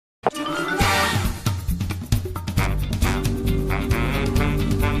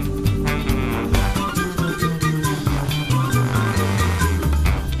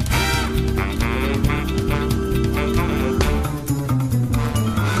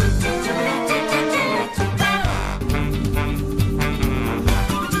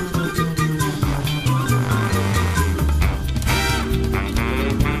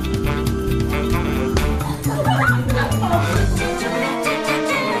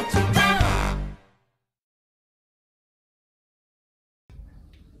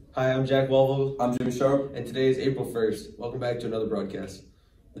Hi, I'm Jack Waldvogel. I'm Jimmy Sharp. And today is April 1st. Welcome back to another broadcast.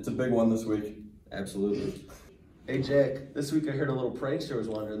 It's a big one this week. Absolutely. Hey Jack, this week I heard a little prankster was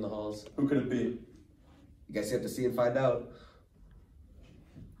wandering the halls. Who could it be? You guys have to see and find out.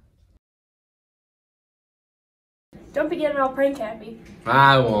 Don't be getting all prank happy.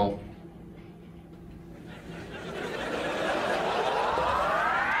 I won't.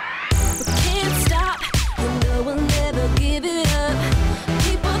 Can't stop, you know we'll never give it up.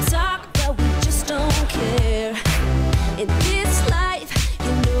 People talk, but we just don't care. In this life,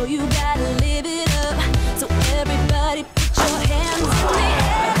 you know you gotta live it up. So everybody put your hands in the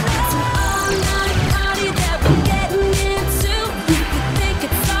air. It's an all-night party that we're getting into. You think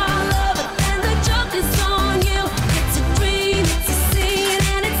it's all over, and the joke is on you. It's a dream, it's a scene,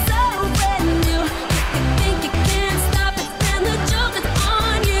 and it's so brand new. You think you can't stop it, and the joke is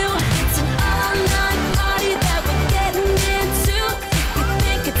on you. It's an all-night party that we're getting into. You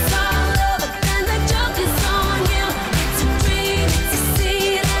think it's all over, and the joke is on you. It's a dream, it's a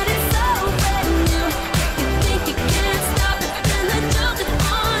scene, and it's so brand new. You think you can't stop it, and the joke is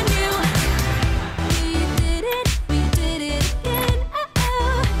on you. We did it again. Oh, we did it again.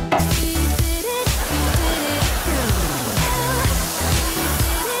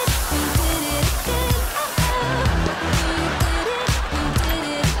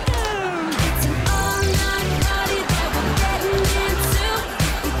 It's an all-night party that we're getting into.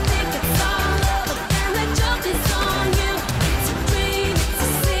 You think it's all over, and the joke is on you. It's a dream, it's a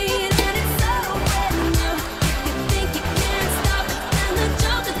scene, and it's so brand new. You think you can't stop it, and the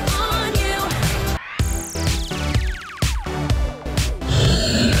joke is on you. It's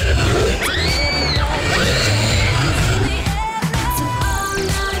an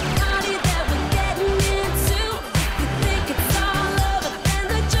all-night party that we're getting into. You think it's all over, and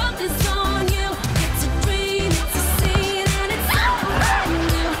the joke is on you. It's a dream, it's a scene, and it's so brand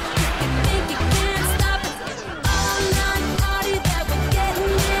new. You think you can't stop it. It's an all-night party that we're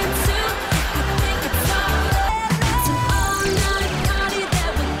getting into. You think it's all over. It's an all-night party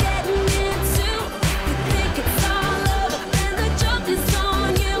that we're getting into. You think it's all over, and the joke is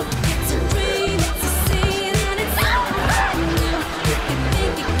on you. It's a dream, it's a scene, and it's so brand new. You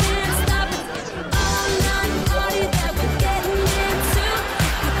think you can't stop it. It's an all-night party that we're getting into.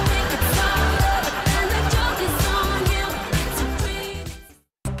 You think it's all over, and the joke is on you. It's a dream.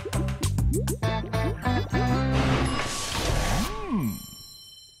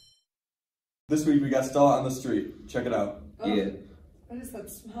 This week we got Stella on the street. Check it out. Yeah. What is that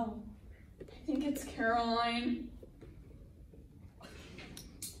smell? I think it's Caroline.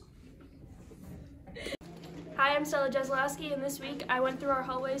 Hi, I'm Stella Jesiolowski, and this week I went through our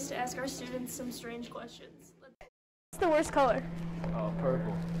hallways to ask our students some strange questions. What's the worst color? Oh,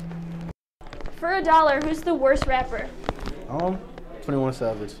 purple. For $1, who's the worst rapper? 21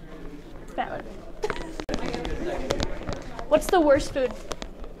 Savage. Valid. What's the worst food?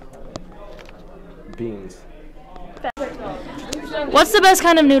 Beans. What's the best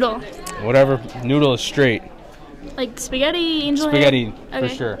kind of noodle? Whatever noodle is straight. Like spaghetti, angel hair? Spaghetti, for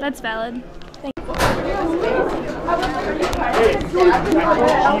Okay, sure. that's valid. Thank you. For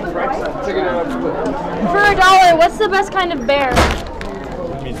 $1, what's the best kind of bear?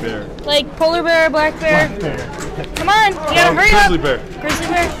 Meat bear. Like polar bear, black bear? Come on, you gotta hurry Grizzly up. bear. Grizzly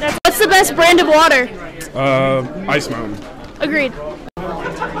bear. What's the best brand of water? Ice Mountain. Agreed.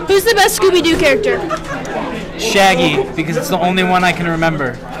 Who's the best Scooby-Doo character? Shaggy, because it's the only one I can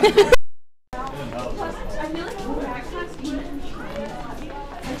remember.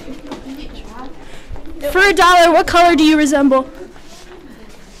 For $1, what color do you resemble?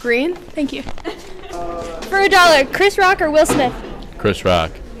 Green. Thank you. For $1, Chris Rock or Will Smith? Chris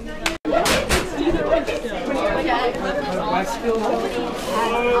Rock. For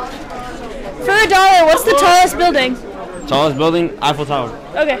 $1, what's the tallest building? Tallest building, Eiffel Tower.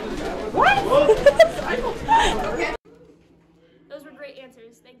 Okay. What? Those were great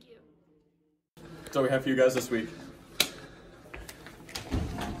answers. Thank you. That's all we have for you guys this week.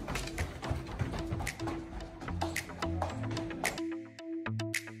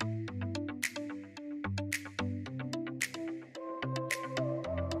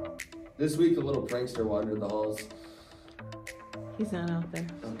 This week a little prankster wandered the halls. He's not out there.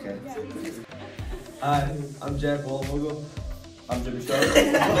 Okay. Hi, I'm Jack Waldvogel. I'm Jimmy Sharp.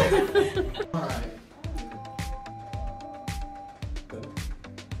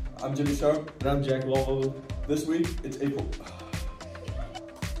 I'm Jimmy Sharp. And I'm Jack Waldvogel. This week it's April.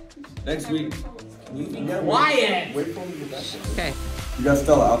 Next week. Quiet! Wait for me to get back there. Okay. You got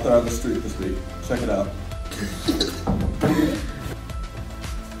Stella out there on the street this week. Check it out.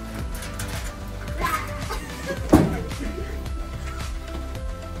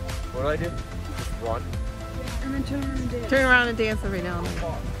 I do? Just run. And then turn around and dance. Turn around and dance every now and then.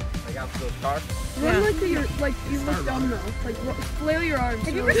 Like out to those cars. Run like you're like you look dumb though. Like flail your arms.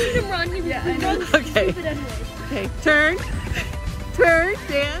 Have you ever seen him run? Yeah, I know. Okay. Okay. Turn. Turn.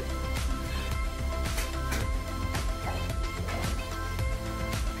 Dance.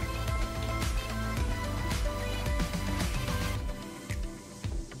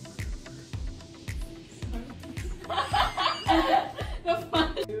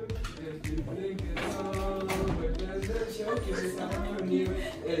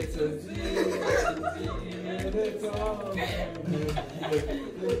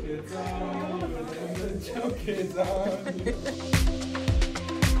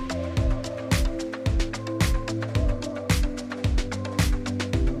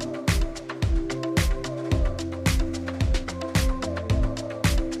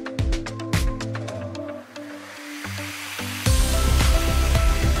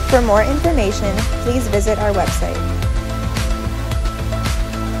 For more information, please visit our website.